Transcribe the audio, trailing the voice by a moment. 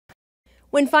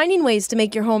When finding ways to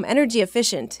make your home energy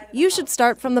efficient, you should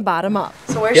start from the bottom up.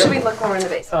 So where should we look when we're in the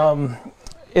basement?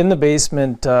 In the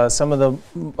basement, some of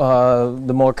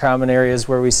the more common areas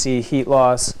where we see heat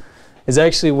loss is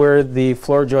actually where the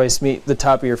floor joists meet the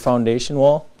top of your foundation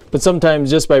wall. But sometimes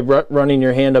just by running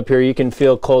your hand up here, you can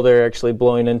feel cold air actually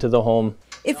blowing into the home.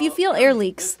 If you feel air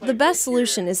leaks, the best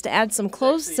solution is to add some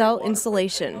closed cell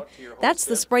insulation. That's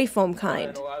the spray foam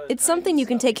kind. It's something you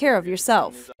can take care of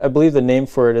yourself. I believe the name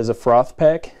for it is a froth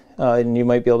pack, and you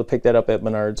might be able to pick that up at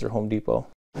Menards or Home Depot.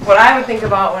 What I would think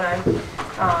about when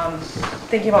I'm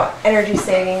thinking about energy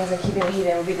savings and keeping the heat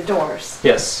in would be the doors.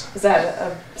 Yes. Is that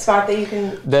a spot that you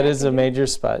can... That is a major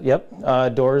spot, yep.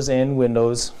 Doors and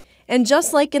windows. And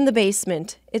just like in the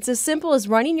basement, it's as simple as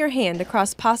running your hand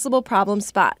across possible problem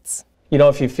spots. You know,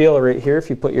 if you feel right here, if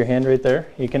you put your hand right there,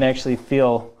 you can actually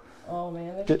feel... Oh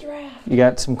man, there's a draft. You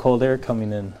got some cold air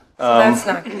coming in. That's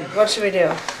not good. What should we do?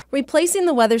 Replacing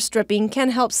the weather stripping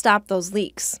can help stop those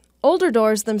leaks. Older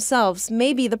doors themselves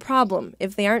may be the problem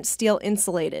if they aren't steel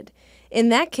insulated. In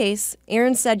that case,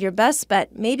 Aaron said your best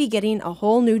bet may be getting a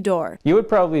whole new door. You would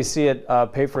probably see it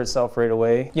pay for itself right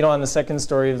away. You know, on the second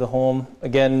story of the home,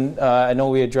 again, I know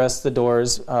we addressed the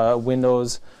doors.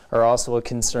 Windows are also a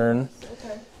concern.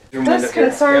 Okay. This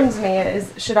concerns me.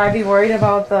 Should I be worried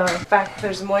about the fact that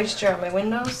there's moisture on my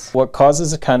windows? What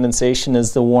causes the condensation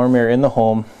is the warm air in the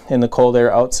home and the cold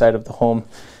air outside of the home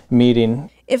meeting.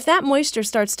 If that moisture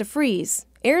starts to freeze,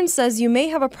 Aaron says you may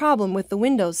have a problem with the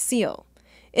windows seal.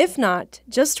 If not,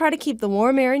 just try to keep the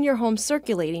warm air in your home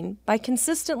circulating by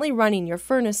consistently running your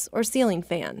furnace or ceiling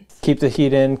fan. Keep the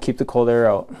heat in, keep the cold air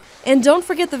out. And don't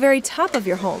forget the very top of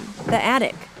your home, the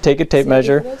attic. Take a tape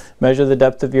measure, measure the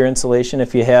depth of your insulation.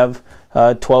 If you have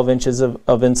 12 inches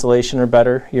of insulation or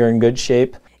better, you're in good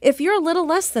shape. If you're a little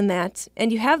less than that,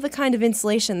 and you have the kind of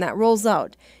insulation that rolls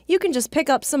out, you can just pick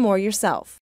up some more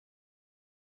yourself.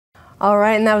 All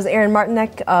right, and that was Aaron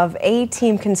Martinek of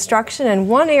A-Team Construction. And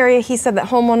one area he said that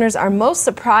homeowners are most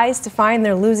surprised to find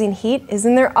they're losing heat is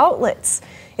in their outlets.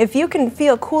 If you can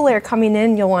feel cool air coming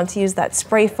in, you'll want to use that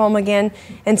spray foam again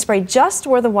and spray just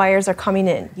where the wires are coming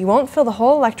in. You won't fill the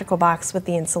whole electrical box with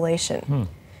the insulation.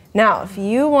 Now, if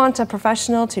you want a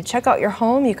professional to check out your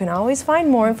home, you can always find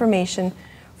more information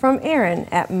from Aaron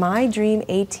at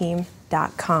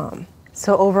mydreamateam.com.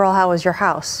 So overall, how was your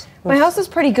house? My house is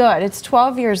pretty good. It's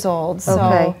 12 years old,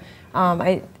 so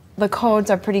the codes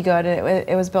are pretty good.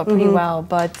 It was built pretty well,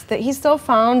 but he still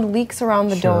found leaks around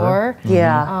the door.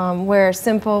 Yeah. Where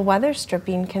simple weather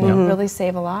stripping can really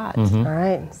save a lot. All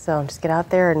right, so just get out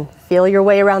there and feel your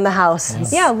way around the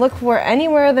house. Yeah, look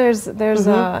anywhere there's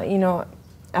a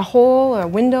a hole, a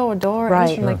window, a door,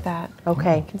 anything like that.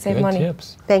 Okay. Can save Good money.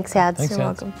 tips. Thanks, Hads. Thanks, You're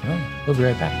Hads. welcome. All right, we'll be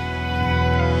right back.